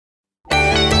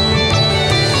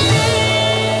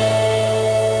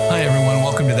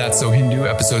welcome to That's So Hindu,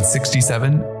 episode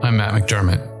 67. I'm Matt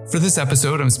McDermott. For this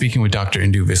episode, I'm speaking with Dr.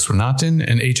 Indu Viswanathan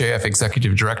and HAF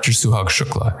Executive Director Suhag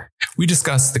Shukla. We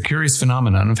discuss the curious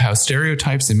phenomenon of how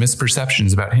stereotypes and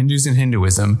misperceptions about Hindus and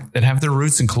Hinduism that have their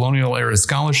roots in colonial era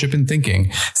scholarship and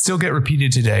thinking still get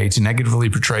repeated today to negatively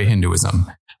portray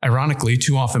Hinduism. Ironically,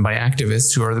 too often by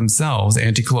activists who are themselves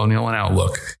anti-colonial in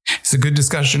outlook. It's a good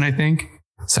discussion, I think,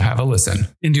 so have a listen.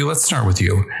 Indu, let's start with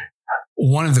you.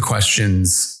 One of the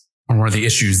questions, or one of the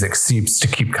issues that seems to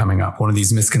keep coming up, one of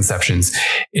these misconceptions,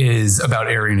 is about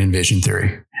Aryan invasion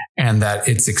theory, and that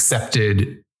it's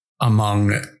accepted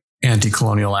among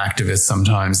anti-colonial activists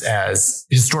sometimes as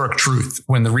historic truth,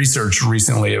 when the research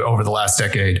recently over the last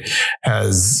decade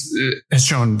has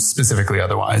shown specifically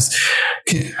otherwise.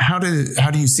 How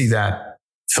do you see that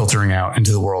filtering out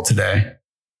into the world today?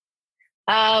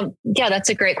 Yeah, that's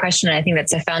a great question. I think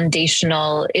that's a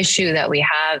foundational issue that we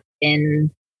have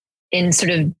in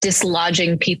sort of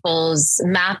dislodging people's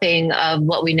mapping of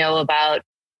what we know about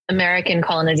American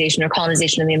colonization or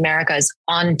colonization in the Americas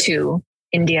onto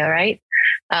India, right?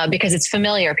 Because it's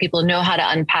familiar. People know how to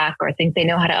unpack or think they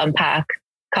know how to unpack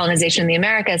colonization in the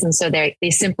Americas. And so they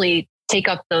simply take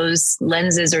up those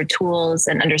lenses or tools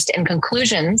and understand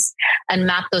conclusions and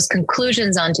map those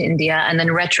conclusions onto India and then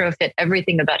retrofit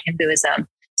everything about Hinduism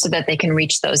so that they can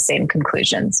reach those same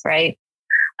conclusions, right?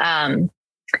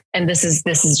 And this is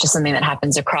just something that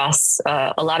happens across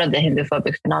a lot of the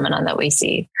Hindu-phobic phenomenon that we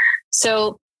see.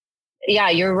 So, yeah,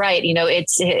 you're right. You know,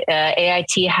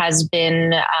 AIT has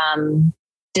been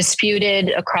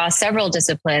disputed across several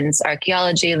disciplines: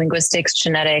 archaeology, linguistics,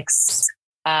 genetics.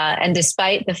 And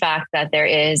despite the fact that there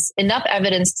is enough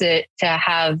evidence to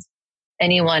have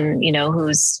anyone, you know,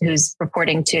 who's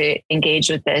purporting to engage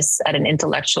with this at an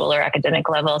intellectual or academic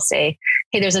level say,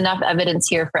 hey, there's enough evidence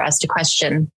here for us to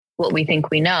question what we think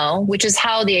we know, which is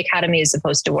how the academy is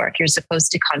supposed to work. You're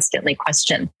supposed to constantly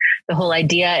question. The whole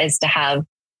idea is to have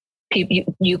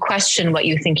people, you question what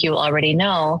you think you already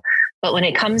know. But when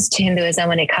it comes to Hinduism,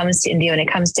 when it comes to India, when it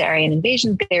comes to Aryan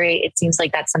invasion theory, it seems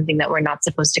like that's something that we're not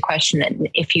supposed to question. And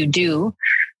if you do,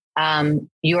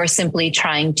 you are simply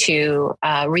trying to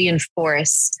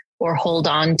reinforce or hold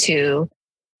on to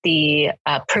the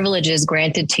privileges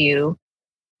granted to you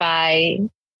by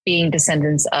being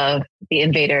descendants of the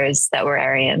invaders that were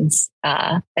Aryans.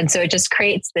 And so it just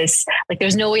creates this, like,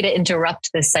 there's no way to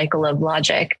interrupt this cycle of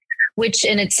logic, which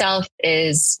in itself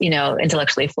is, you know,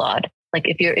 intellectually flawed. Like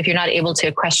if you're not able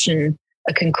to question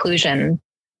a conclusion,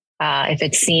 if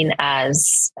it's seen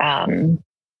as a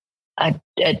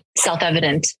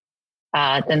self-evident,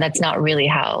 then that's not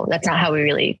how we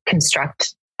really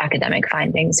construct academic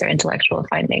findings or intellectual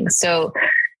findings. So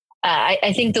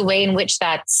I think the way in which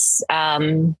that's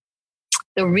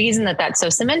the reason that that's so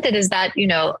cemented is that, you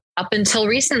know, up until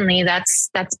recently, that's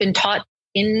been taught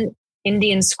in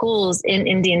Indian schools, in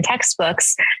Indian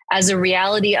textbooks, as a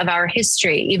reality of our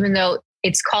history. Even though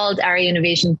it's called Aryan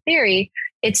invasion theory,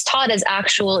 it's taught as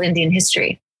actual Indian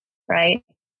history, right?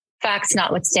 Facts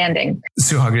notwithstanding.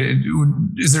 Suhag,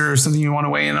 is there something you want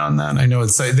to weigh in on that? I know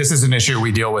this is an issue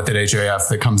we deal with at HAF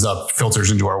that comes up,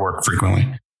 filters into our work frequently.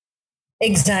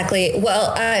 Exactly.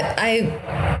 Well,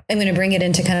 I'm going to bring it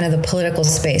into kind of the political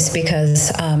space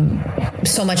because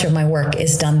so much of my work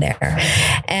is done there.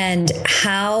 And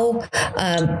how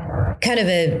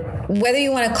whether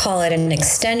you want to call it an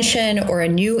extension or a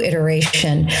new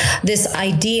iteration, this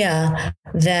idea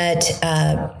that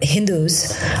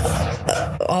Hindus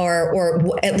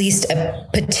or at least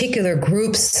particular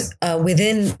groups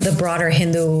within the broader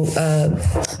Hindu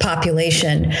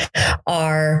population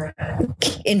are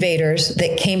invaders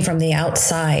that came from the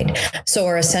outside, so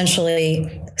are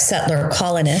essentially settler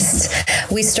colonists.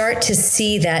 We start to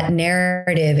see that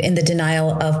narrative in the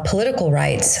denial of political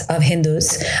rights of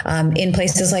Hindus in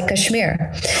places like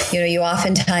Kashmir. You know, you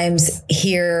oftentimes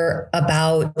hear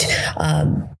about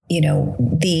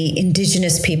the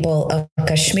indigenous people of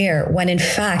Kashmir, when in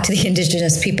fact the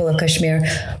indigenous people of Kashmir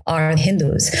are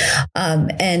Hindus.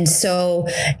 And so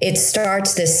it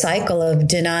starts this cycle of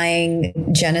denying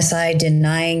genocide,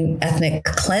 denying ethnic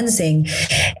cleansing,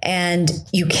 and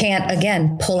you can't,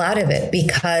 again, pull out of it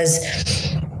because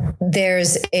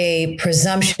there's a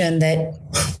presumption that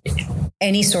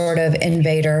any sort of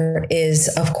invader is,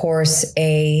 of course,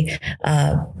 a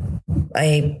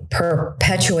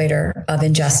perpetuator of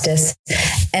injustice,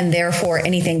 and therefore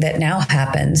anything that now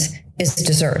happens is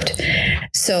deserved.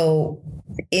 So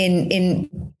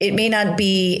it may not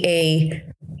be a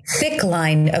thick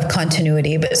line of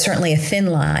continuity, but certainly a thin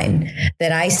line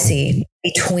that I see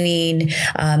between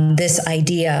this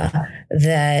idea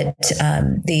that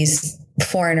these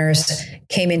foreigners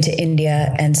came into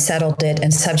India and settled it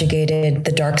and subjugated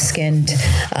the dark-skinned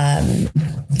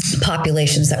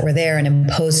populations that were there and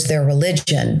imposed their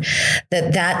religion,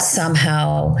 that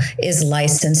somehow is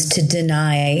licensed to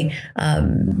deny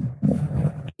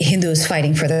Hindus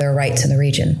fighting for their rights in the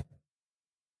region.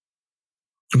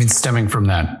 I mean, stemming from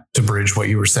that, to bridge what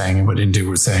you were saying and what Indu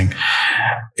was saying,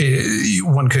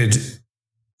 one could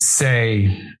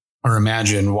say or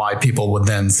imagine why people would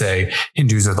then say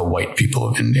Hindus are the white people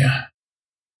of India.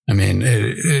 I mean,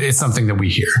 it's something that we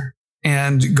hear.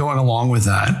 And going along with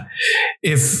that,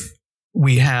 if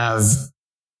we have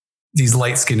these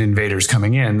light-skinned invaders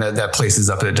coming in, that places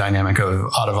up the dynamic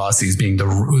of Adivasis being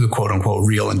the quote-unquote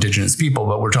real indigenous people.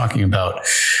 But we're talking about,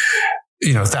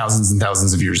 thousands and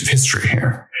thousands of years of history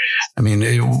here. I mean,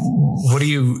 what do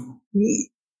you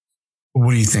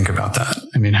think about that?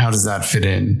 I mean, how does that fit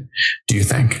in, do you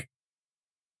think?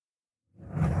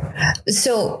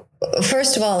 So,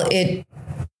 first of all, it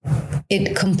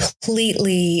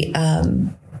completely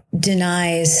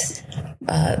denies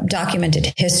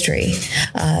documented history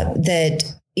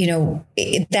that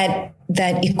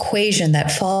equation,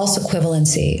 that false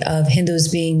equivalency of Hindus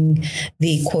being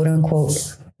the quote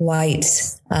unquote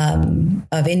whites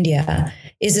of India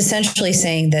is essentially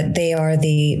saying that they are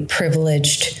the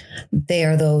privileged, they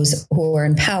are those who are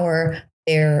in power,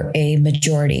 they're a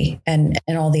majority, and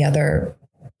all the other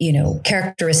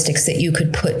characteristics that you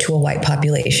could put to a white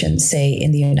population, say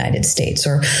in the United States,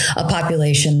 or a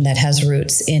population that has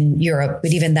roots in Europe.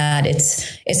 But even that,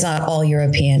 it's not all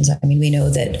Europeans. I mean, we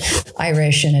know that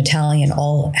Irish and Italian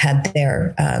all had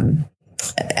their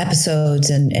episodes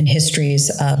and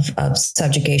histories of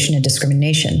subjugation and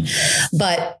discrimination.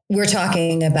 But we're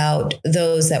talking about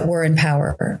those that were in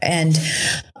power. And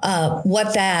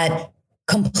what that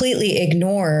completely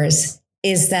ignores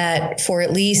is that for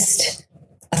at least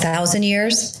 1,000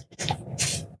 years,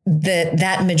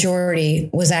 that majority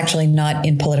was actually not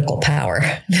in political power,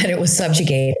 that it was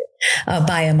subjugated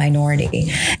by a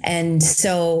minority. And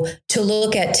so to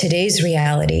look at today's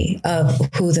reality of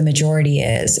who the majority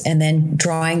is, and then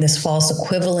drawing this false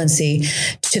equivalency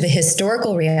to the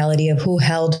historical reality of who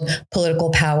held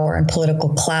political power and political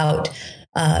clout,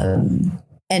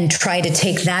 and try to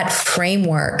take that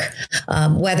framework,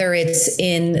 whether it's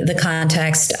in the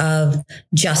context of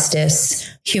justice,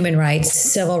 human rights,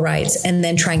 civil rights, and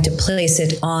then trying to place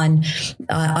it on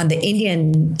the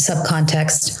Indian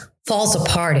subcontext, falls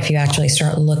apart if you actually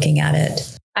start looking at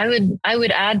it. I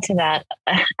would add to that.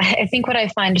 I think what I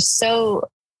find so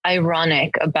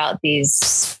ironic about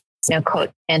these,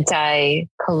 quote,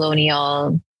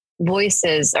 anti-colonial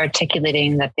voices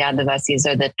articulating that the Adivasis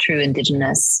are the true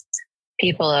indigenous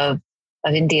people of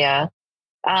India,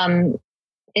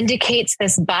 indicates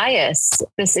this bias,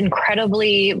 this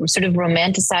incredibly sort of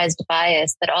romanticized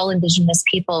bias that all indigenous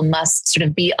people must sort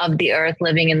of be of the earth,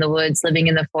 living in the woods, living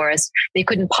in the forest. They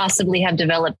couldn't possibly have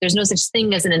developed. There's no such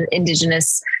thing as an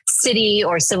indigenous city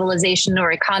or civilization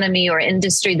or economy or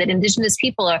industry, that indigenous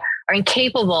people are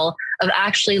incapable of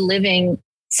actually living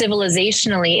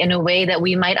civilizationally in a way that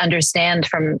we might understand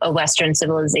from a Western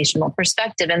civilizational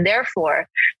perspective. And therefore,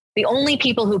 the only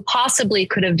people who possibly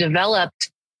could have developed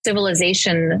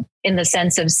civilization in the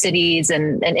sense of cities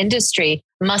and industry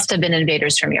must have been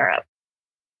invaders from Europe.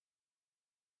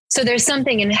 So there's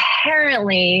something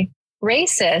inherently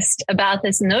racist about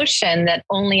this notion that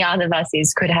only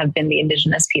Adivasis could have been the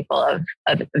indigenous people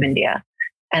of India,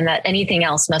 and that anything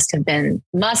else must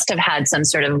have had some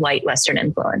sort of white Western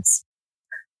influence.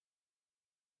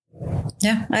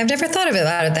 Yeah, I've never thought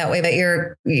about it that way, but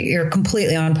you're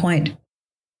completely on point.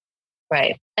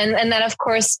 Right. And that, of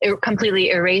course, it completely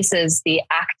erases the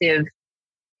active,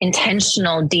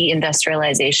 intentional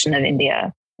deindustrialization of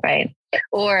India, right?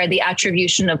 Or the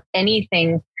attribution of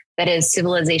anything that is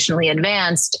civilizationally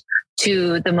advanced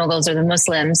to the Mughals or the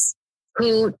Muslims,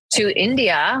 who to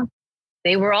India,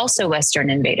 they were also Western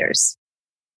invaders,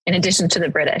 in addition to the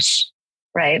British,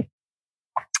 right?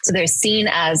 So they're seen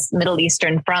as Middle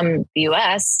Eastern from the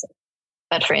US,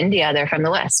 but for India, they're from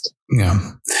the West.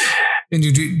 Yeah. And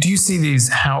do you see these,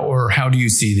 how do you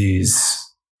see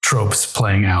these tropes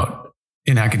playing out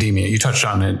in academia? You touched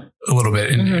on it a little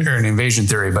bit in invasion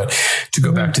theory, but to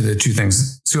go back to the two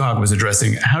things Suhag was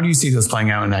addressing, how do you see those playing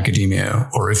out in academia,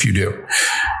 or if you do?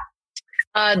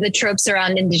 The tropes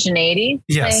around indigeneity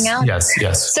playing out?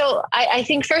 Yes. So I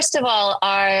think, first of all,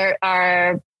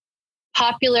 our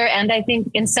popular, and I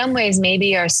think in some ways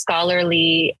maybe our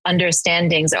scholarly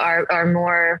understandings are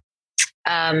more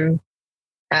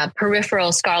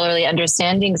peripheral scholarly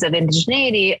understandings of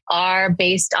indigeneity are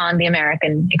based on the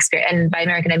American experience. And by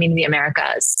American, I mean the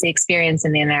Americas, the experience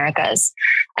in the Americas.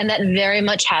 And that very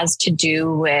much has to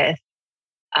do with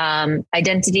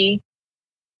identity.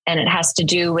 And it has to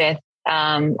do with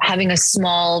having a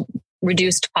small,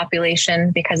 reduced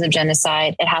population because of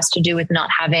genocide. It has to do with not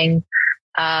having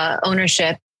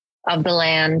ownership of the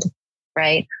land,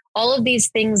 right? All of these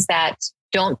things that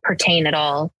don't pertain at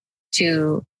all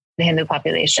to the Hindu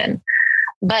population.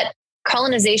 But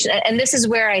colonization, and this is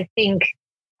where I think,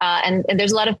 and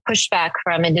there's a lot of pushback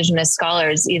from indigenous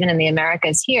scholars, even in the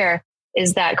Americas here,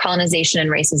 is that colonization and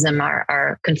racism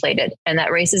are conflated, and that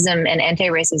racism and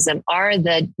anti-racism are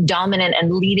the dominant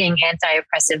and leading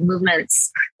anti-oppressive movements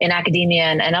in academia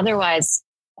and otherwise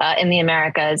in the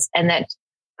Americas, and that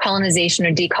colonization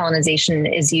or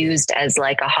decolonization is used as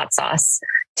like a hot sauce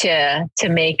to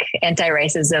make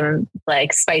anti-racism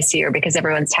like spicier because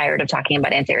everyone's tired of talking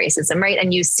about anti-racism, right?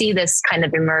 And you see this kind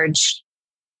of emerge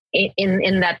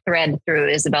in that thread through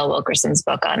Isabel Wilkerson's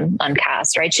book on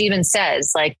caste, right? She even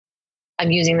says, like, I'm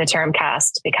using the term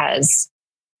caste because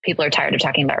people are tired of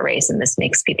talking about race and this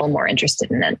makes people more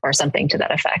interested in it, or something to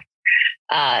that effect.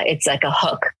 It's like a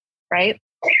hook, right?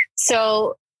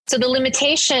 So the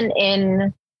limitation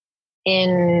in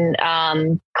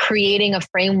creating a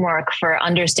framework for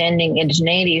understanding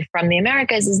indigeneity from the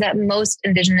Americas is that most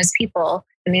indigenous people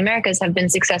in the Americas have been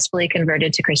successfully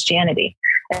converted to Christianity.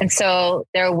 And so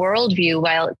their worldview,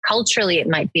 while culturally it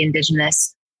might be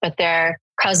indigenous, but their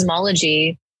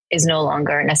cosmology is no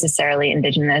longer necessarily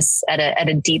indigenous at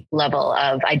a deep level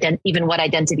of even what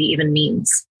identity even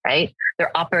means, right?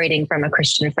 They're operating from a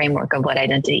Christian framework of what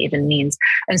identity even means.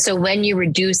 And so when you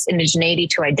reduce indigeneity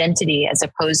to identity as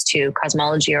opposed to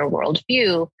cosmology or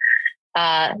worldview,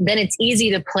 then it's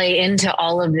easy to play into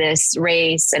all of this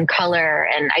race and color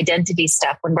and identity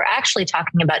stuff when we're actually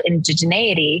talking about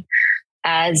indigeneity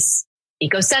as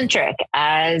ecocentric,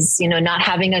 as, you know, not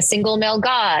having a single male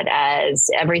god, as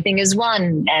everything is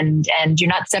one, and you're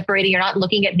not separating, you're not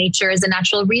looking at nature as a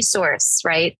natural resource,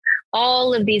 right?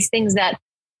 All of these things that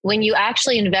when you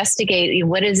actually investigate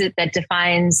what is it that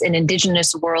defines an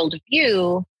indigenous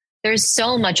worldview, there's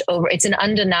so much it's an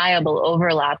undeniable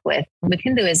overlap with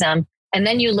Hinduism. And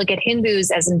then you look at Hindus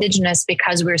as indigenous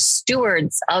because we're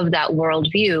stewards of that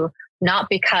worldview, not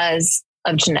because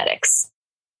of genetics.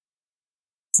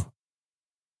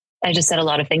 I just said a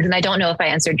lot of things, and I don't know if I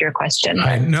answered your question.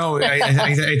 I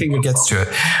think it gets to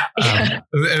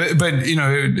it. But, you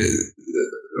know,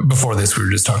 before this, we were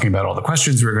just talking about all the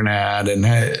questions we were going to add and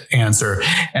answer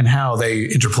and how they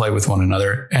interplay with one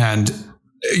another. And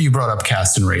you brought up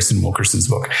caste and race in Wilkerson's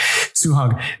book.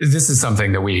 Suhag, this is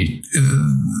something that we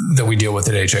deal with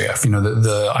at HAF. You know,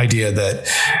 the idea that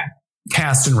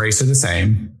caste and race are the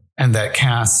same, and that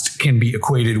caste can be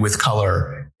equated with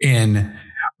color in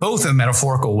both a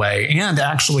metaphorical way and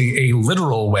actually a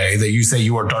literal way, that you say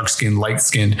you are dark-skinned,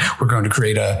 light-skinned. We're going to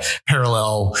create a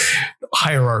parallel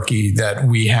hierarchy that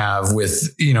we have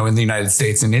with, you know, in the United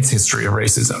States and its history of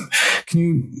racism. Can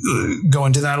you go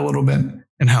into that a little bit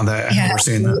and how we're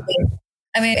seeing that?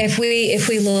 I mean, if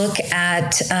we look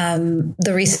at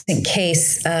the recent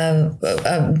case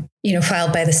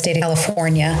filed by the state of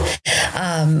California,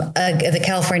 the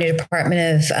California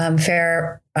Department of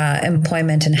Fair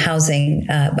Employment and Housing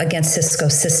against Cisco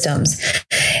Systems,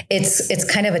 it's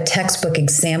kind of a textbook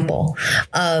example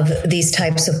of these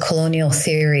types of colonial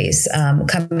theories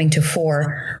coming to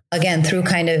fore, again, through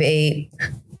kind of a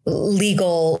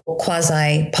legal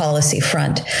quasi policy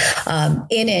front.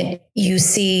 In it, you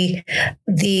see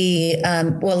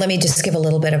let me just give a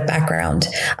little bit of background.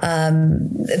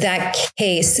 That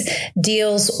case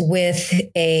deals with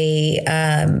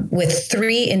with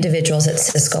three individuals at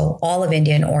Cisco, all of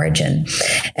Indian origin.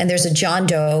 And there's a John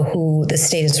Doe who the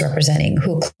state is representing,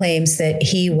 who claims that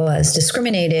he was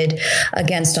discriminated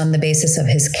against on the basis of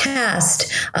his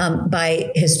caste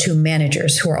by his two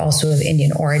managers, who are also of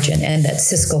Indian origin, and that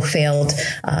Cisco failed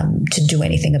to do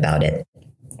anything about it.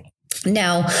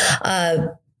 Now,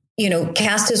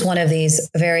 caste is one of these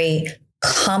very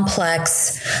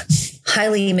complex,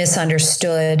 highly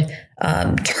misunderstood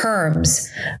terms.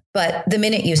 But the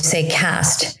minute you say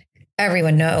caste,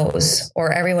 everyone knows,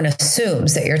 or everyone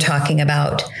assumes, that you're talking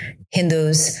about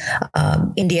Hindus,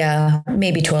 India,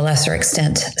 maybe to a lesser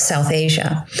extent, South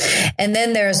Asia. And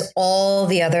then there's all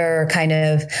the other kind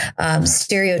of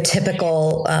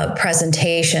stereotypical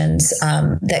presentations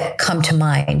that come to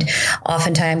mind.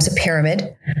 Oftentimes a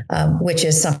pyramid, which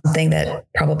is something that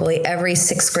probably every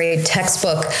sixth grade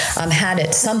textbook had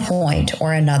at some point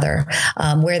or another,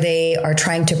 where they are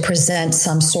trying to present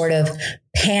some sort of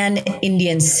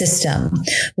pan-Indian system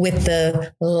with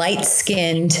the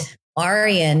light-skinned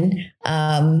Aryan,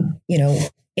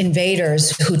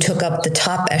 invaders who took up the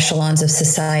top echelons of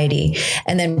society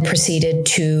and then proceeded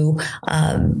to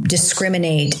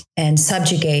discriminate and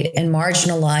subjugate and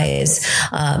marginalize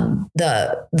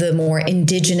the more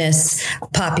indigenous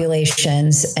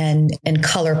populations, and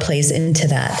color plays into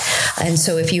that. And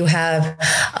so if you have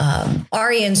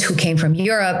Aryans who came from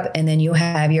Europe, and then you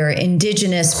have your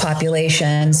indigenous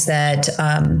populations that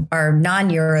are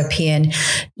non-European,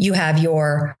 you have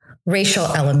your racial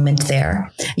element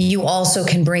there. You also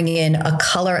can bring in a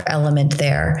color element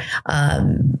there,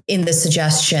 in the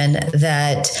suggestion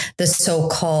that the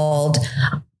so-called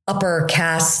upper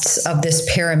castes of this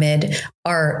pyramid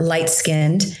are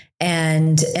light-skinned,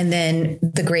 and then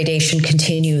the gradation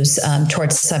continues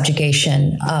towards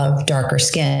subjugation of darker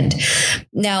skinned.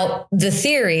 Now, the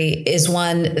theory is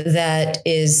one that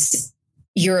is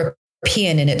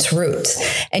European in its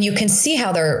roots, and you can see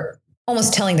how they're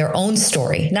almost telling their own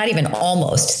story. Not even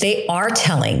almost, they are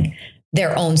telling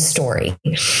their own story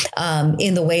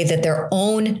in the way that their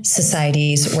own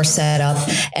societies were set up,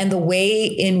 and the way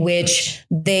in which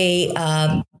they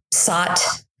sought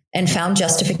and found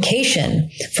justification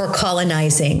for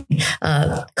colonizing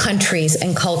countries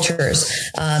and cultures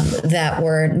that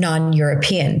were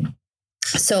non-European.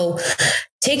 So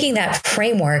taking that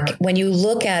framework, when you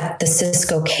look at the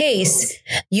Cisco case,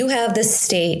 you have the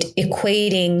state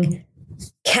equating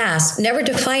caste, never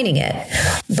defining it,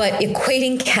 but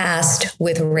equating caste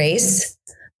with race,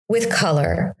 with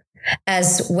color,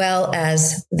 as well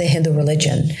as the Hindu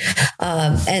religion.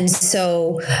 And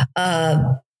so,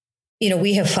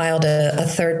 we have filed a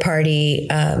third-party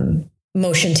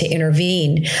motion to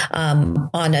intervene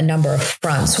on a number of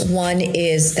fronts. One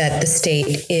is that the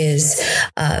state is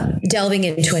delving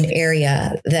into an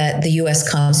area that the U.S.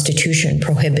 Constitution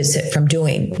prohibits it from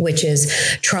doing, which is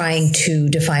trying to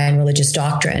define religious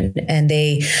doctrine. And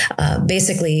they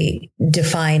basically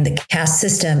define the caste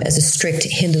system as a strict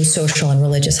Hindu social and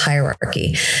religious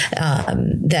hierarchy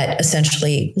that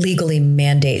essentially legally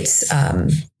mandates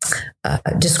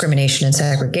discrimination and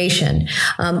segregation.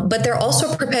 But they're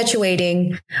also perpetuating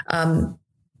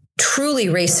truly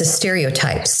racist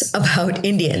stereotypes about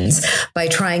Indians by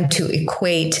trying to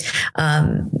equate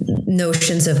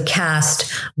notions of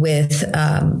caste with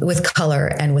color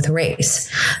and with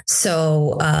race.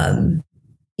 So,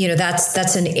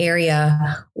 that's an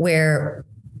area where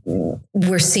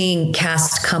we're seeing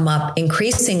caste come up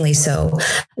increasingly so,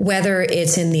 whether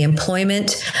it's in the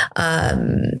employment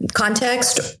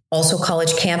context, also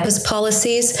college campus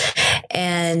policies.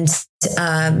 And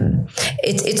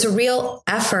it's a real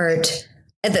effort.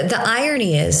 The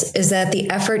irony is that the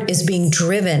effort is being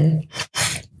driven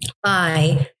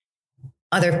by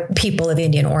other people of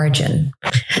Indian origin.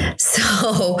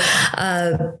 So,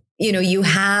 you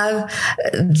have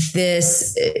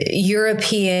this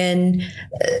European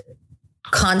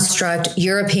construct,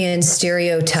 European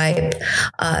stereotype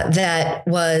that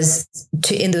was,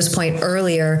 to Indu's point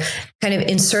earlier, kind of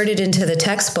inserted into the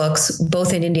textbooks,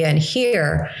 both in India and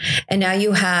here. And now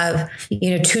you have, 2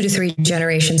 to 3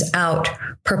 generations out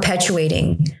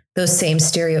perpetuating those same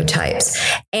stereotypes,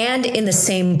 and in the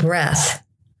same breath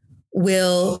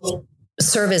will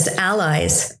serve as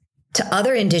allies to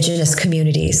other indigenous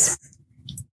communities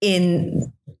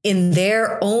in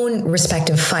their own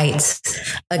respective fights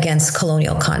against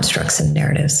colonial constructs and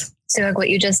narratives. So like what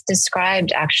you just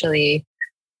described actually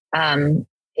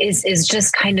is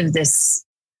just kind of this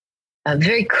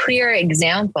very clear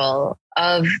example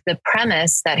of the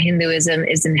premise that Hinduism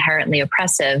is inherently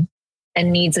oppressive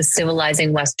and needs a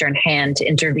civilizing Western hand to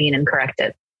intervene and correct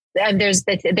it. And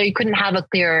you couldn't have a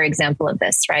clearer example of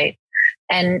this, right?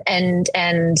 And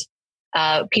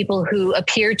people who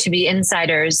appear to be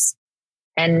insiders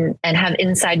and have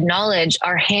inside knowledge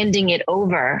are handing it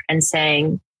over and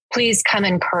saying, please come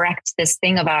and correct this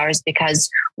thing of ours because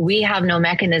we have no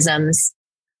mechanisms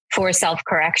for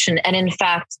self-correction. And in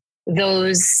fact,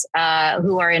 those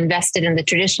who are invested in the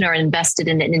tradition are invested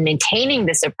in maintaining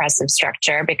this oppressive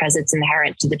structure because it's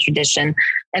inherent to the tradition.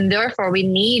 And therefore, we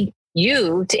need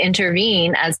you to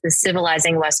intervene as the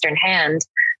civilizing Western hand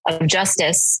of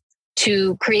justice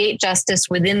to create justice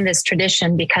within this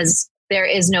tradition because there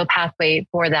is no pathway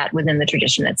for that within the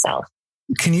tradition itself.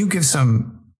 Can you give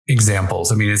some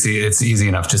examples? I mean, it's easy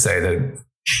enough to say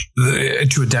that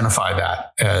to identify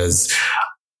that as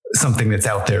something that's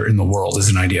out there in the world as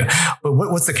an idea. But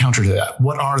what's the counter to that?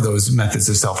 What are those methods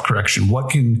of self-correction? What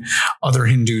can other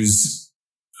Hindus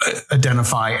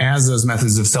identify as those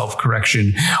methods of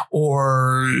self-correction,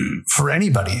 or for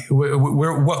anybody?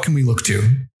 What can we look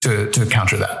to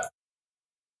counter that?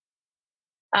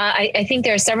 I think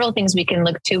there are several things we can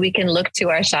look to. We can look to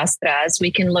our Shastras.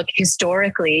 We can look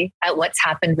historically at what's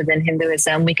happened within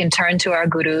Hinduism. We can turn to our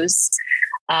gurus.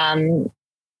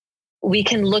 We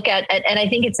can look at, and I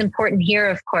think it's important here,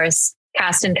 of course,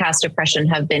 caste and caste oppression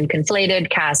have been conflated,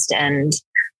 caste and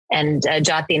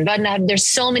Jati and Varna. There's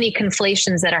so many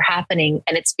conflations that are happening,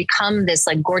 and it's become this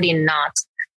like Gordian knot,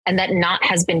 and that knot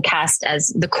has been cast as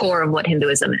the core of what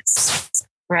Hinduism is,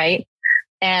 right?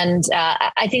 And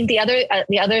I think the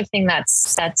other thing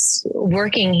that's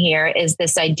working here is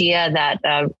this idea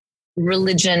that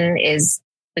religion is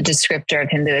the descriptor of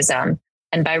Hinduism,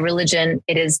 and by religion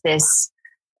it is this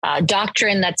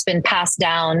doctrine that's been passed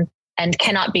down and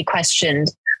cannot be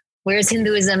questioned. Whereas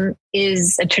Hinduism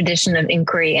is a tradition of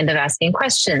inquiry and of asking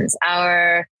questions.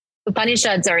 Our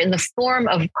Upanishads are in the form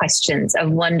of questions,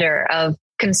 of wonder, of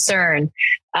concern.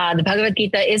 The Bhagavad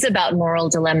Gita is about moral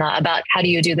dilemma, about how do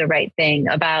you do the right thing,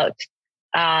 about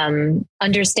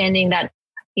understanding that,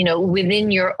 within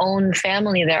your own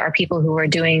family, there are people who are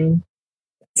doing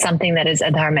something that is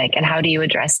adharmic, and how do you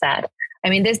address that? I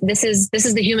mean, this is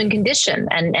the human condition,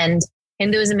 and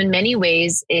Hinduism in many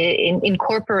ways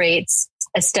incorporates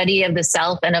a study of the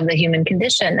self and of the human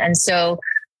condition. And so,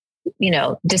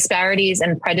 disparities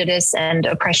and prejudice and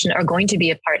oppression are going to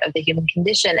be a part of the human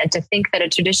condition. And to think that a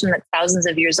tradition that's thousands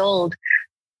of years old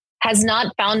has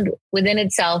not found within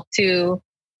itself to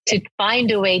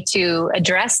find a way to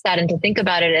address that and to think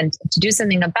about it and to do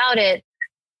something about it,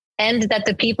 and that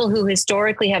the people who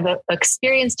historically have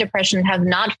experienced oppression have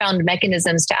not found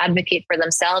mechanisms to advocate for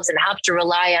themselves and have to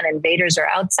rely on invaders or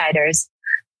outsiders,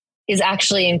 is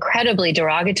actually incredibly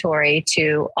derogatory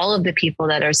to all of the people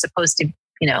that are supposedly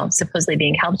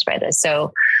being helped by this.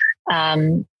 So,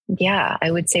 I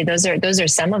would say those are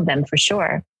some of them for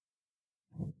sure.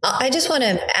 I just want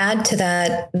to add to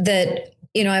that,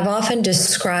 I've often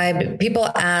described, people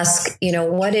ask,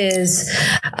 what is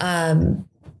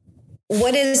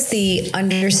the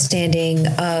understanding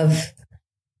of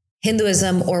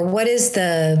Hinduism, or what is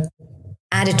the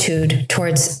attitude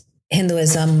towards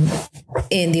Hinduism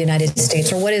in the United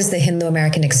States, or what is the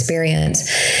Hindu-American experience?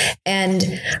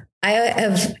 And I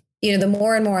have, the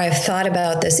more and more I've thought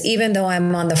about this, even though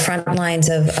I'm on the front lines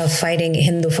of fighting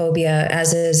Hinduphobia,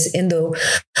 as is Indu,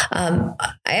 I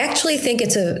actually think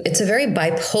it's a very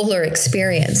bipolar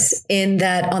experience, in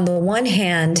that on the one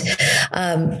hand,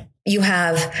 you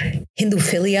have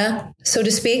Hinduphilia, so to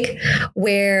speak,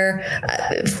 where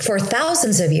for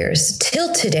thousands of years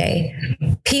till today,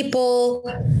 people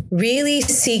really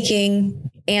seeking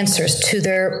answers to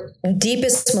their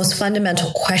deepest, most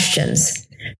fundamental questions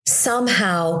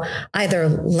somehow either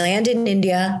land in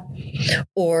India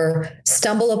or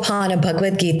stumble upon a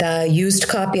Bhagavad Gita, used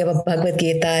copy of a Bhagavad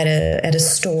Gita at a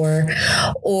store,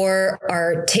 or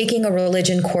are taking a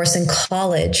religion course in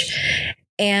college,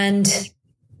 and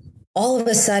all of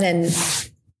a sudden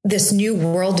this new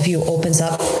worldview opens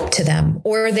up to them,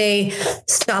 or they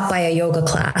stop by a yoga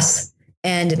class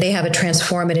and they have a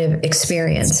transformative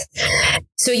experience.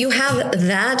 So you have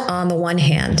that on the one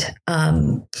hand,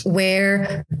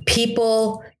 where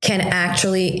people can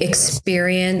actually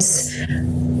experience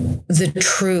the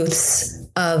truths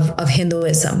of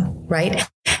Hinduism, right?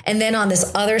 And then on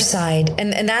this other side,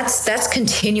 and that's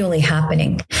continually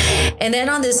happening. And then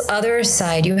on this other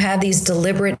side, you have these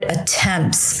deliberate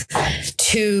attempts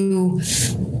to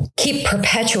keep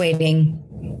perpetuating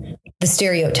the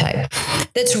stereotype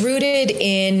that's rooted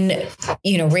in,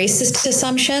 racist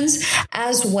assumptions,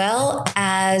 as well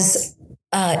as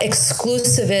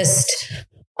exclusivist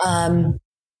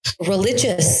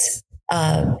religious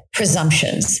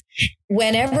presumptions.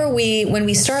 When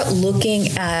we start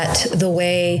looking at the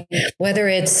way, whether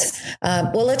it's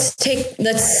let's stick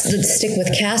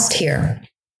with caste here,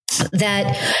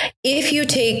 that if you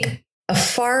take a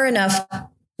far enough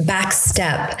back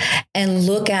step and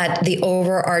look at the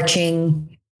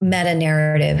overarching meta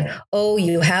narrative,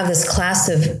 you have this class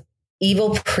of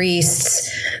evil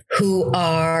priests who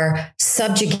are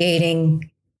subjugating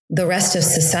the rest of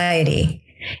society,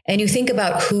 and you think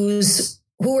about who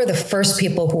are the first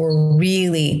people who are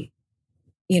really,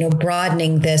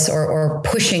 broadening this or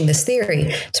pushing this theory.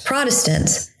 It's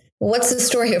Protestants. What's the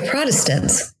story of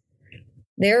Protestants?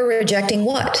 they're rejecting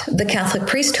what? The Catholic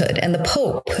priesthood and the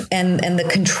Pope and the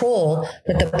control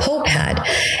that the Pope had.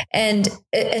 And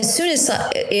as soon as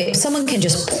if someone can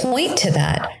just point to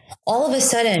that, all of a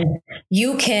sudden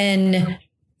you can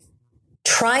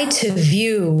try to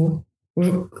view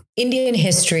Indian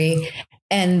history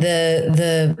and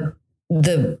the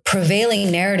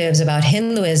prevailing narratives about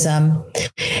Hinduism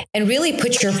and really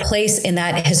put your place in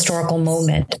that historical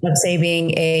moment of, say,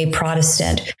 being a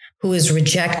Protestant who is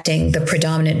rejecting the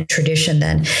predominant tradition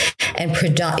then and,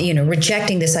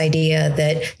 rejecting this idea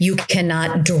that you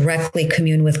cannot directly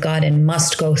commune with God and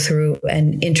must go through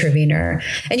an intervener.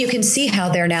 And you can see how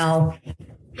they're now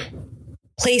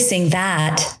placing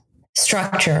that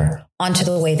structure onto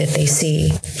the way that they see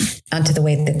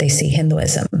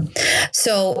Hinduism.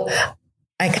 So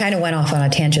I kind of went off on a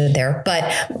tangent there, but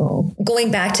going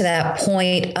back to that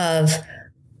point of,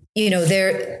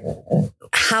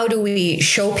 how do we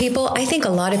show people? I think a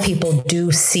lot of people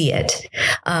do see it.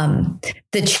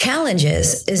 The challenge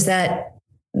is that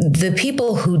the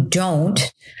people who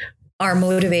don't are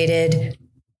motivated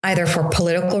either for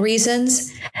political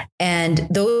reasons, and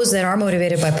those that are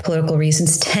motivated by political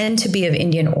reasons tend to be of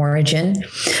Indian origin.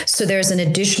 So there's an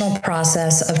additional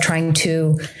process of trying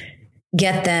to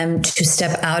get them to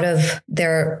step out of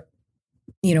their,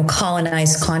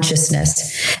 colonized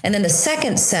consciousness. And then the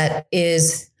second set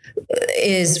is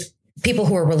people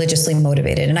who are religiously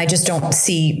motivated. And I just don't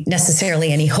see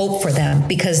necessarily any hope for them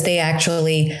because they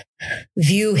actually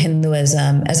view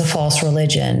Hinduism as a false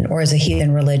religion or as a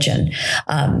heathen religion.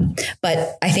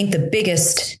 But I think the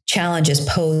biggest challenge is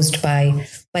posed by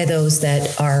those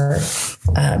that are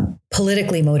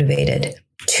politically motivated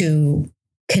to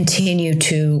continue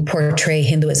to portray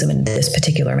Hinduism in this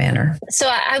particular manner. So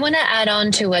I want to add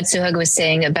on to what Suhag was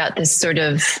saying about this sort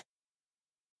of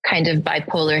kind of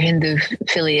bipolar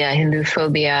Hinduphilia,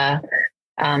 Hinduphobia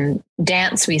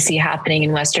dance we see happening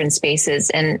in Western spaces.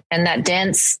 And that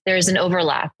dance, there's an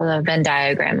overlap, a Venn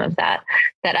diagram of that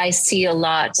I see a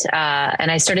lot.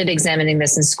 And I started examining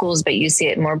this in schools, but you see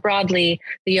it more broadly,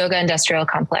 the yoga industrial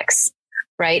complex,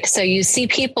 right? So you see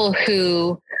people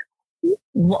who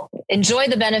enjoy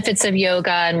the benefits of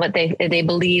yoga and what they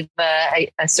believe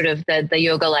a sort of the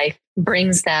yoga life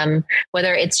brings them,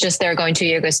 whether it's just they're going to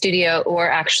a yoga studio or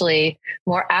actually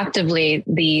more actively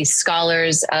the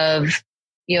scholars of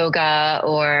yoga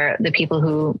or the people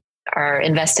who are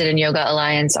invested in Yoga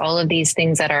Alliance, all of these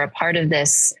things that are a part of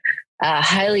this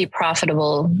highly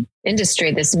profitable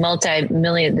industry, this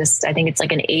multi-million, I think it's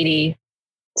like an 80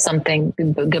 something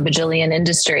gabajillion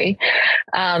industry.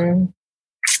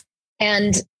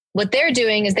 And what they're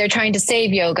doing is they're trying to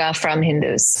save yoga from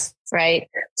Hindus, right?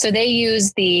 So they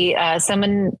use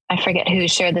someone, I forget who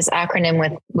shared this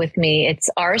acronym with me. It's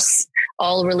ARS,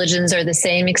 all religions are the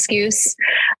same excuse.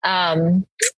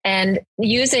 And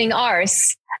using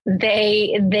ARS,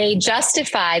 they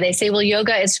justify, they say, well,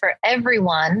 yoga is for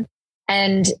everyone.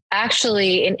 And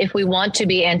actually, if we want to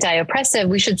be anti-oppressive,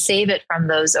 we should save it from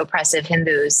those oppressive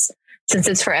Hindus since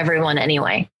it's for everyone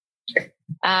anyway.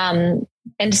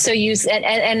 And so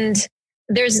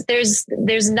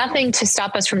there's nothing to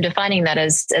stop us from defining that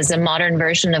as a modern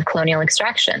version of colonial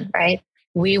extraction, right?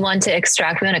 We want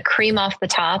to cream off the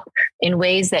top in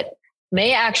ways that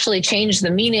may actually change the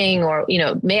meaning or,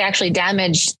 may actually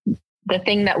damage the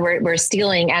thing that we're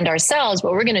stealing and ourselves,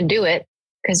 but we're going to do it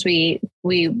because we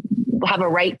have a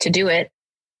right to do it.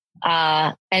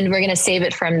 And we're going to save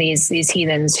it from these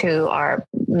heathens who are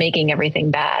making everything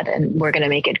bad, and we're going to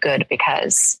make it good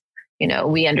because,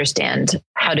 we understand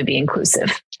how to be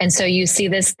inclusive. And so you see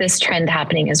this trend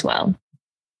happening as well.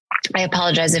 I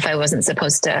apologize if I wasn't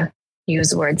supposed to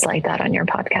use words like that on your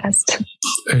podcast.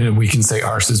 We can say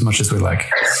arse as much as we like.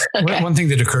 Okay. One thing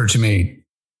that occurred to me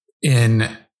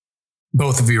in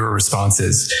both of your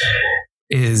responses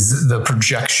is the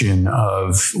projection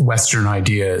of Western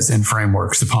ideas and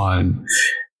frameworks upon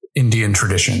Indian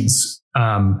traditions.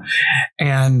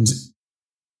 And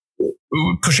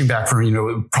pushing back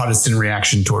from, Protestant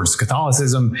reaction towards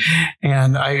Catholicism.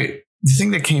 And the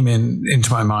thing that came into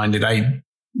my mind, and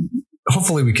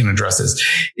hopefully we can address this,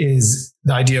 is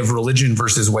the idea of religion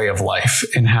versus way of life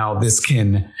and how this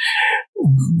can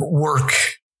work.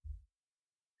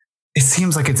 It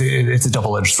seems like it's a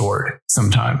double-edged sword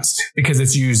sometimes because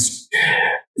it's used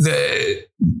the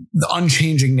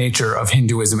unchanging nature of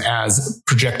Hinduism as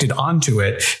projected onto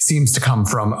it seems to come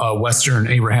from a Western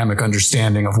Abrahamic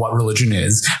understanding of what religion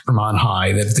is from on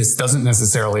high, that this doesn't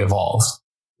necessarily evolve.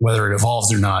 Whether it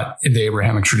evolves or not in the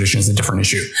Abrahamic tradition is a different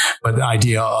issue. But the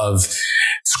idea of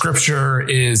scripture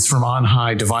is from on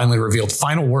high, divinely revealed,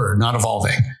 final word, not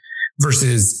evolving,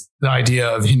 versus the idea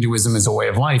of Hinduism as a way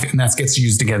of life, and that gets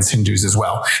used against Hindus as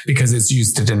well, because it's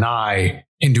used to deny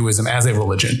Hinduism as a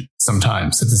religion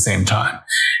sometimes at the same time.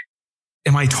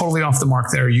 Am I totally off the mark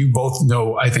there? You both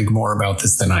know, I think, more about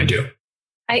this than I do.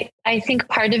 I think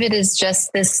part of it is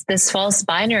just this false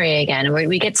binary again, where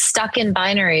we get stuck in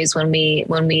binaries when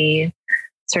we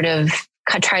sort of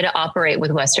try to operate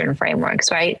with Western frameworks,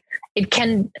 right? It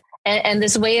can, and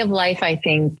this way of life, I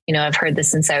think, I've heard this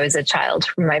since I was a child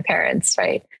from my parents,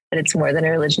 right? That it's more than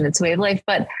a religion, it's a way of life.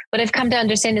 But what I've come to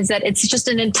understand is that it's just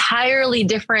an entirely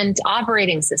different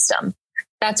operating system.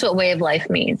 That's what way of life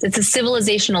means. It's a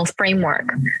civilizational framework,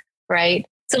 right?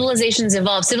 Civilizations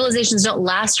evolve. Civilizations don't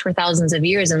last for thousands of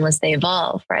years unless they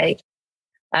evolve, right?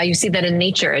 You see that in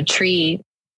nature. A tree,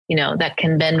 that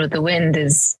can bend with the wind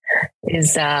is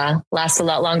lasts a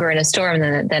lot longer in a storm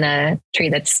than a tree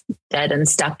that's dead and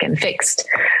stuck and fixed.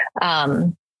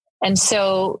 And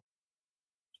so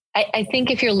I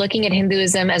think if you're looking at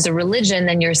Hinduism as a religion,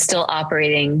 then you're still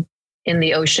operating in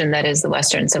the ocean that is the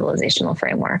Western civilizational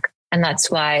framework. And that's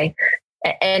why,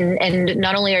 and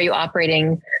not only are you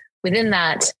operating within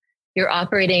that, you're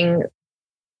operating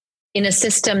in a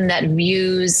system that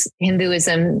views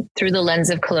Hinduism through the lens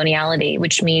of coloniality,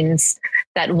 which means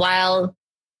that while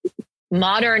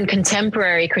modern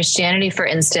contemporary Christianity, for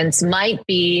instance, might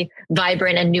be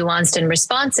vibrant and nuanced and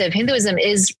responsive, Hinduism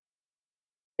is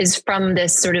from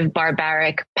this sort of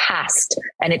barbaric past,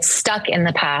 and it's stuck in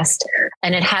the past,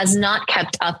 and it has not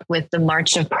kept up with the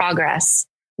march of progress,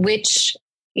 which,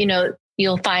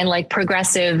 you'll find like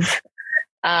progressive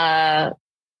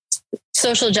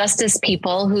social justice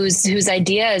people whose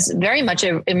ideas very much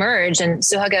emerge. And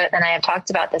Suhaga and I have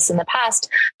talked about this in the past,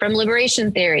 from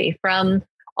liberation theory, from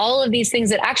all of these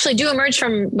things that actually do emerge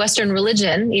from Western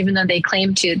religion, even though they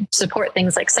claim to support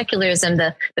things like secularism,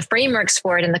 the frameworks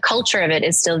for it and the culture of it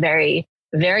is still very,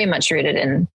 very much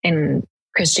rooted in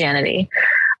Christianity.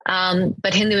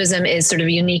 But Hinduism is sort of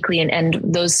uniquely, and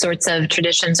those sorts of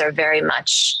traditions are very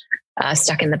much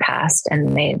stuck in the past,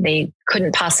 and they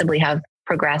couldn't possibly have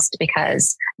progressed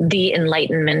because the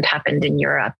Enlightenment happened in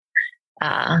Europe.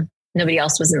 Nobody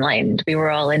else was enlightened. We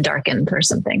were all darkened or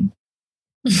something.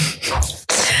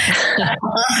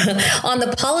 On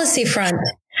the policy front,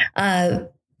 I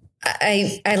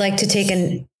like to take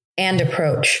an and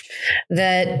approach,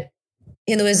 that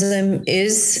Hinduism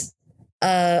is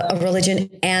a religion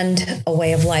and a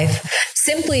way of life,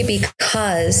 simply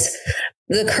because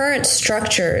the current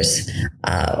structures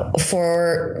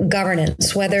for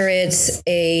governance, whether it's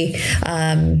the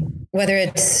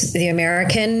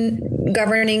American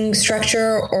governing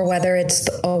structure or whether it's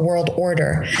a world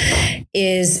order,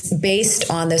 is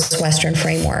based on this Western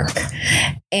framework.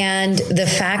 And the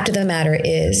fact of the matter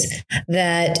is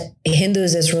that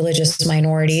Hindus as religious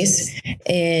minorities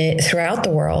throughout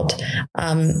the world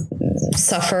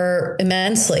suffer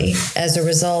immensely as a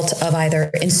result of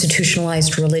either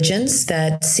institutionalized religions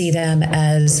that see them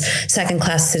as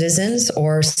second-class citizens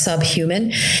or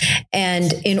subhuman.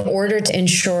 And in order to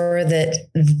ensure that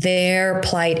their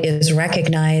plight is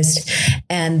recognized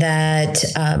and that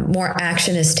more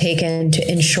action is taken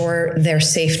to ensure their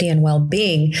safety and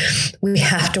well-being, we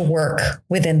have to work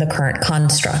within the current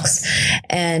constructs.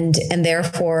 And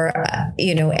therefore,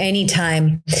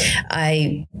 anytime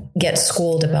I get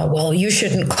schooled about, well, you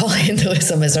shouldn't call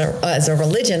Hinduism as a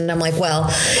religion, I'm like, well,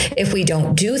 if we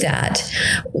don't do that,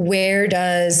 where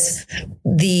does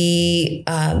the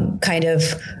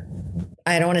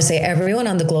I don't want to say everyone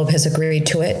on the globe has agreed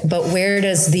to it, but where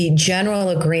does the general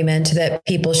agreement that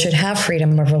people should have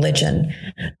freedom of religion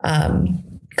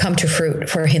come to fruit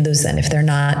for Hindus then, if they're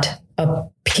not a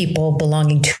people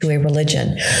belonging to a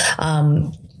religion?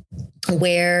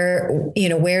 Where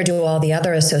do all the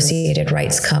other associated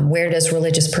rights come? Where does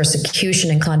religious persecution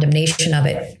and condemnation of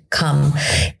it come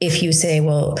if you say,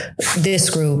 well, this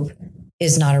group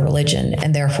is not a religion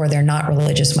and therefore they're not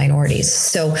religious minorities?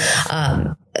 So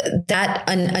that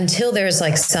until there's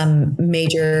like some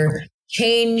major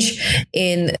change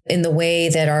in the way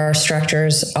that our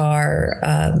structures are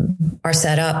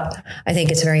set up, I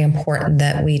think it's very important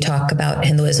that we talk about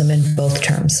Hinduism in both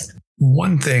terms.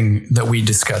 One thing that we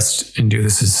discussed, and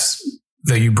this is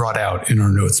that you brought out in our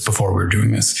notes before we were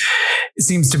doing this, it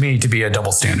seems to me to be a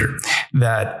double standard.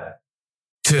 That,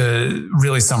 to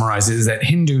really summarize it, is that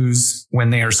Hindus,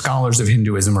 when they are scholars of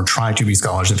Hinduism or try to be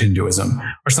scholars of Hinduism,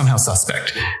 are somehow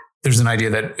suspect. There's an idea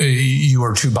that you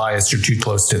are too biased, you're too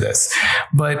close to this.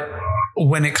 But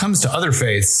when it comes to other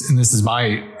faiths, and this is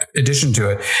my addition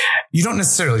to it, you don't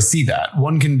necessarily see that.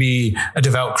 One can be a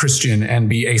devout Christian and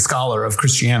be a scholar of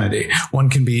Christianity. One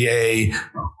can be a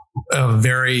a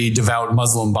very devout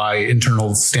Muslim by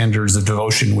internal standards of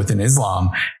devotion within Islam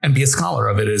and be a scholar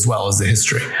of it as well as the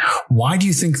history. Why do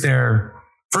you think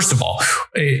first of all,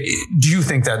 do you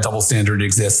think that double standard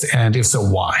exists? And if so,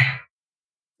 why?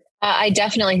 I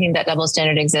definitely think that double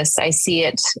standard exists. I see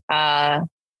it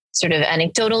sort of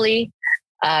anecdotally.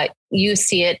 You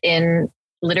see it in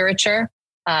literature.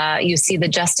 You see the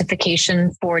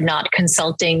justification for not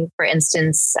consulting. For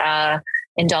instance,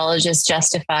 Indologists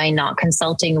justify not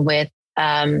consulting with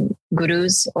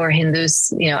gurus or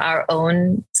Hindus, our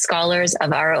own scholars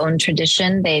of our own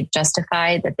tradition. They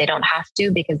justify that they don't have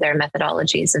to because their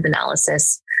methodologies of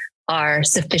analysis are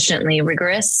sufficiently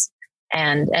rigorous.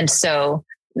 And so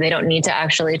they don't need to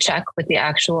actually check with the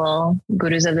actual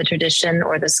gurus of the tradition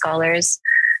or the scholars.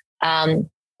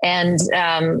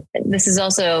 This is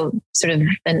also sort of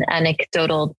an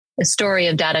anecdotal story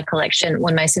of data collection.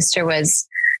 When my sister was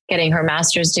getting her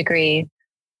master's degree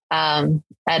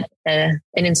at an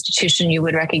institution you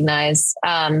would recognize,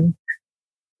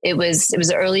 it was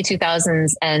the early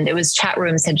 2000s, and it was chat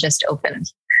rooms had just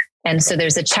opened. And so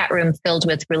there's a chat room filled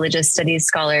with religious studies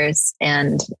scholars,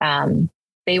 and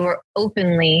they were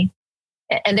openly,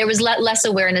 and there was less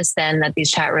awareness then that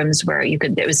these chat rooms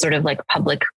it was sort of like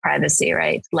public privacy,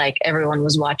 right? Like everyone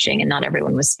was watching and not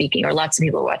everyone was speaking, or lots of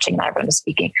people were watching, not everyone was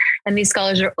speaking. And these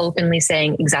scholars are openly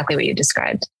saying exactly what you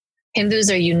described. Hindus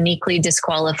are uniquely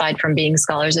disqualified from being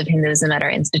scholars of Hinduism at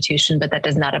our institution, but that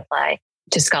does not apply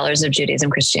to scholars of Judaism,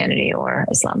 Christianity, or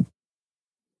Islam.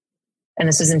 And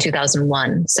this was in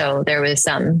 2001. So there was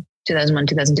 2001,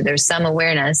 2002, there was some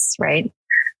awareness, right?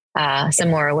 Some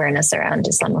more awareness around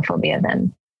Islamophobia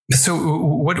then. So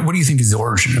what do you think is the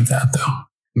origin of that, though? I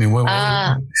mean, what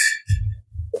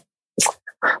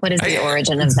is the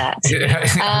origin of that?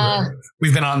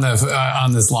 We've been on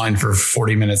this line for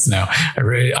 40 minutes now.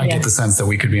 I get the sense that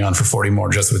we could be on for 40 more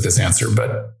just with this answer,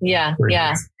 but yeah.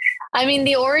 I mean,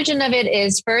 the origin of it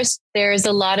is, first, there's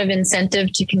a lot of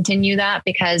incentive to continue that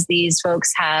because these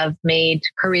folks have made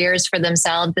careers for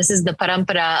themselves. This is the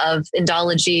parampara of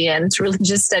Indology and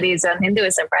religious studies on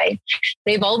Hinduism, right?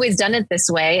 They've always done it this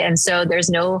way. And so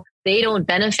they don't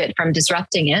benefit from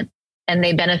disrupting it, and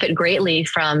they benefit greatly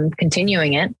from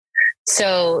continuing it.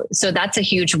 So that's a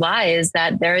huge why, is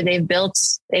that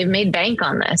they've made bank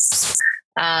on this.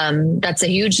 That's a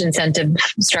huge incentive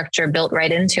structure built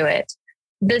right into it.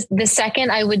 The second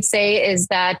I would say is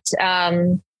that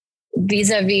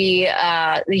vis-a-vis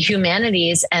the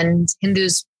humanities and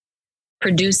Hindus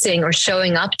producing or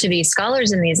showing up to be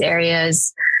scholars in these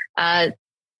areas,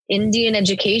 Indian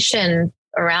education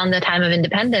around the time of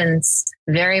independence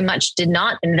very much did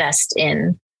not invest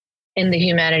in the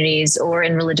humanities or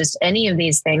in religious, any of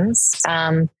these things.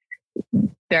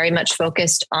 Very much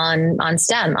focused on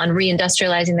STEM, on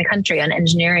reindustrializing the country, on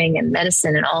engineering and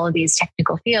medicine and all of these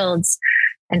technical fields.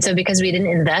 And so because we didn't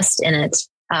invest in it,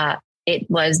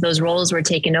 those roles were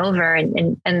taken over,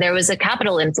 and there was a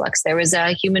capital influx. There was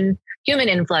a human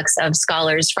influx of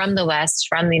scholars from the West,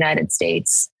 from the United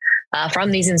States,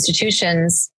 from these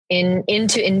institutions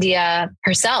into India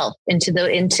herself, into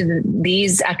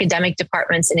these academic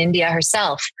departments in India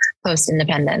herself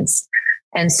post-independence.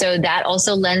 And so that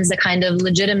also lends a kind of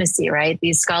legitimacy, right?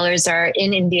 These scholars are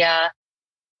in India,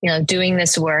 doing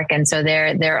this work. And so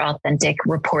they're authentic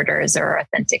reporters or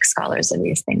authentic scholars of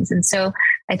these things. And so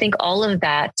I think all of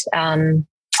that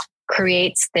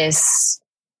creates this,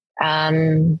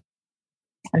 I'm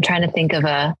trying to think of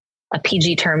a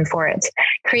PG term for it,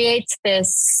 creates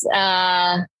this,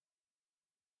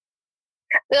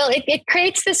 it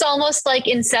creates this almost like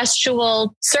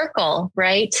incestual circle,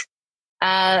 right?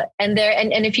 And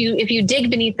if you dig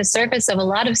beneath the surface of a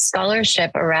lot of scholarship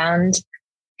around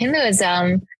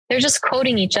Hinduism, they're just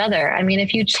quoting each other. I mean,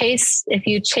 if you chase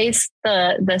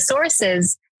the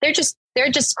sources, they're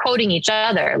just quoting each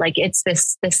other. Like it's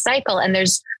this cycle, and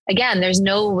there's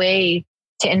no way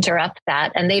to interrupt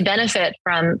that, and they benefit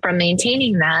from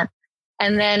maintaining that.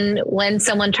 And then when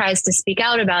someone tries to speak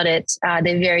out about it,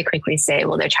 they very quickly say,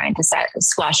 well, they're trying to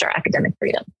squash our academic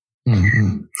freedom.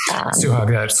 Mm-hmm. Suhag,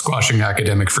 that squashing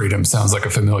academic freedom sounds like a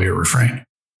familiar refrain.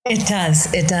 It does.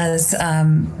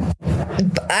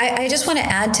 I just want to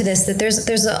add to this that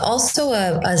there's also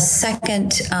a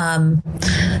second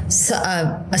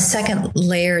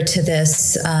layer to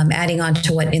this, adding on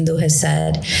to what Indu has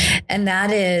said, and that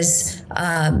is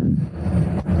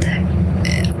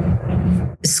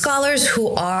scholars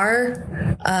who have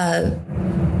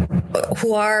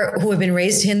been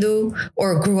raised Hindu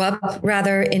or grew up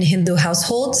rather in Hindu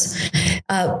households,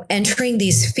 entering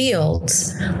these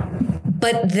fields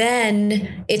But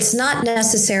then it's not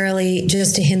necessarily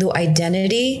just a Hindu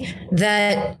identity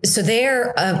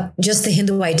just the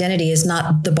Hindu identity is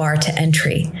not the bar to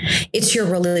entry. It's your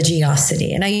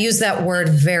religiosity. And I use that word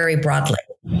very broadly.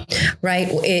 Right?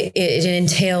 It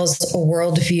entails a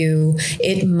worldview.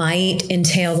 It might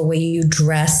entail the way you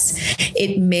dress.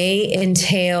 It may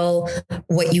entail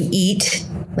what you eat.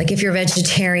 Like if you're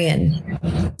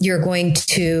vegetarian, you're going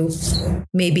to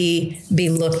maybe be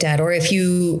looked at. Or if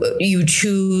you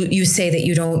say that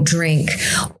you don't drink,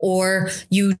 or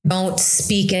you don't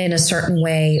speak in a certain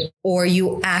way, or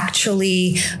you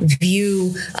actually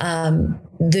view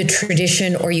the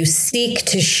tradition, or you seek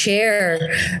to share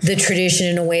the tradition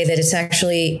in a way that it's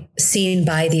actually seen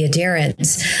by the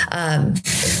adherents.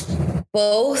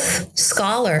 Both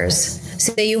scholars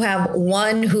say you have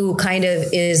one who kind of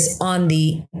is on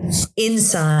the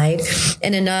inside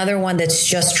and another one that's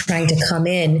just trying to come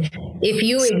in. If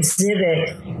you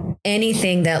exhibit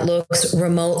anything that looks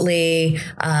remotely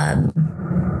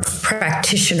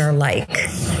practitioner-like,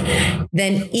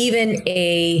 then even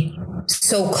a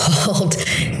so-called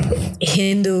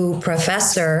Hindu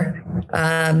professor,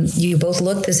 you both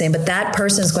look the same, but that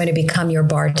person is going to become your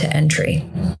bar to entry.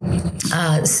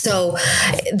 So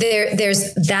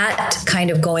there's that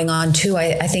kind of going on too.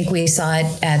 I think we saw it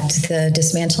at the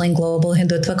Dismantling Global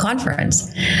Hindutva Conference.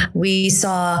 We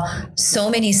saw so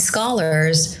many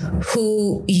scholars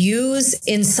who use,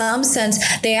 in some sense,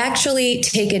 they actually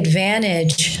take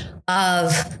advantage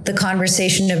of the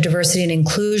conversation of diversity and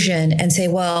inclusion and say,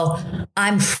 well,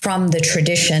 I'm from the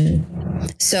tradition,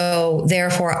 so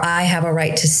therefore I have a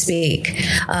right to speak.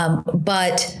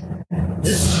 But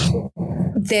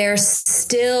they're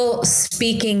still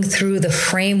speaking through the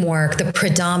framework, the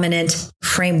predominant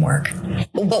framework.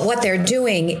 But what they're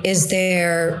doing is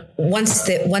once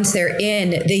they're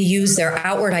in, they use their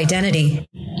outward identity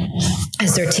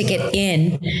as their ticket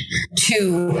in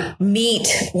to meet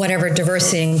whatever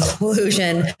diversity and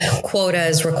inclusion quota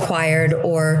is required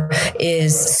or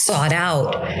is sought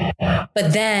out.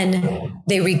 But then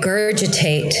they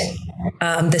regurgitate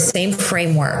the same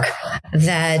framework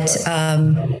that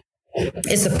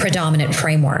is the predominant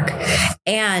framework,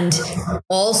 and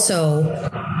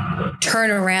also turn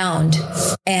around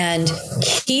and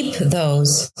keep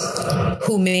those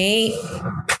who may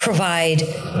provide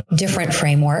different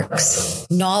frameworks,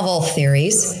 novel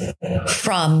theories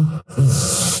from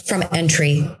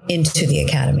entry into the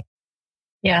academy.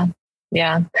 Yeah.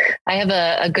 Yeah. I have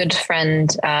a good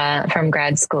friend from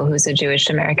grad school who's a Jewish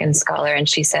American scholar, and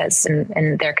she says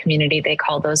in their community, they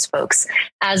call those folks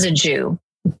as a Jew,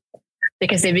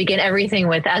 because they begin everything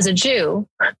with as a Jew.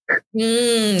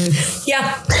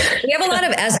 Yeah. We have a lot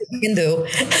of as a Hindu.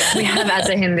 We have as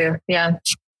a Hindu. Yeah.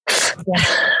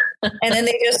 And then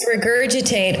they just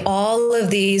regurgitate all of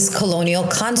these colonial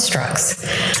constructs.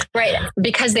 Right.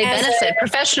 Because they benefit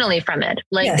professionally from it.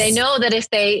 Like yes. They know that if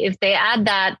they add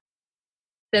that,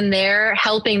 then they're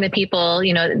helping the people,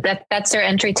 that's their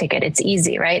entry ticket. It's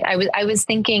easy, right? I was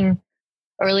thinking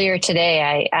earlier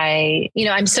today,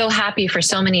 I'm so happy for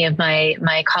so many of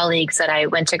my colleagues that I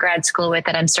went to grad school with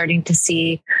that I'm starting to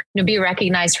see, be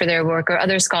recognized for their work, or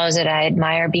other scholars that I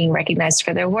admire being recognized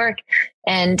for their work.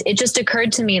 And it just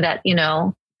occurred to me that, and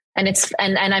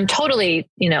I'm totally,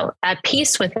 at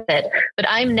peace with it, but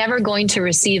I'm never going to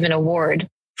receive an award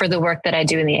for the work that I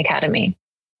do in the academy,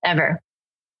 ever.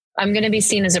 I'm going to be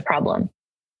seen as a problem.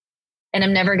 And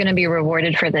I'm never going to be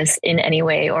rewarded for this in any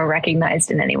way or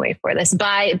recognized in any way for this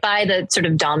by the sort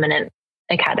of dominant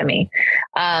academy.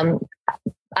 I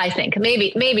think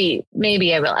maybe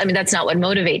I will. I mean, that's not what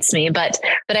motivates me, but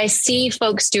I see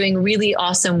folks doing really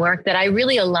awesome work that I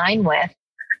really align with,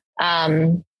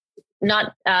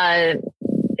 not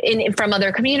from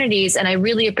other communities. And I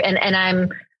really, and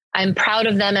I'm proud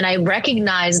of them. And I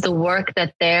recognize the work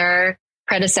that their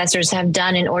predecessors have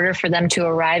done in order for them to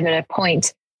arrive at a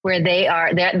point where they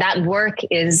are there. That work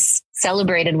is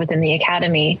celebrated within the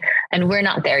academy, and we're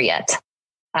not there yet.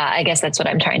 I guess that's what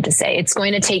I'm trying to say. It's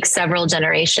going to take several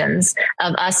generations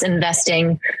of us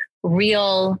investing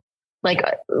real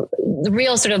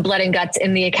sort of blood and guts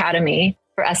in the academy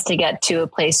for us to get to a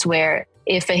place where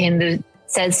if a Hindu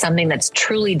says something that's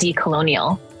truly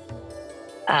decolonial,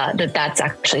 that's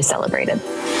actually celebrated.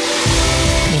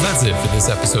 Well, that's it for this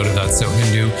episode of That's So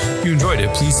Hindu. If you enjoyed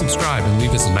it, please subscribe and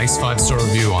leave us a nice 5-star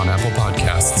review on Apple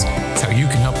Podcasts. It's how you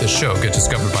can help this show get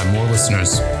discovered by more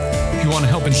listeners. If you want to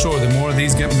help ensure that more of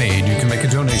these get made, you can make a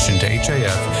donation to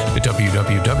HAF at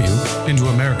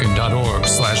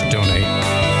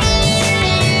www.hinduamerican.org/donate.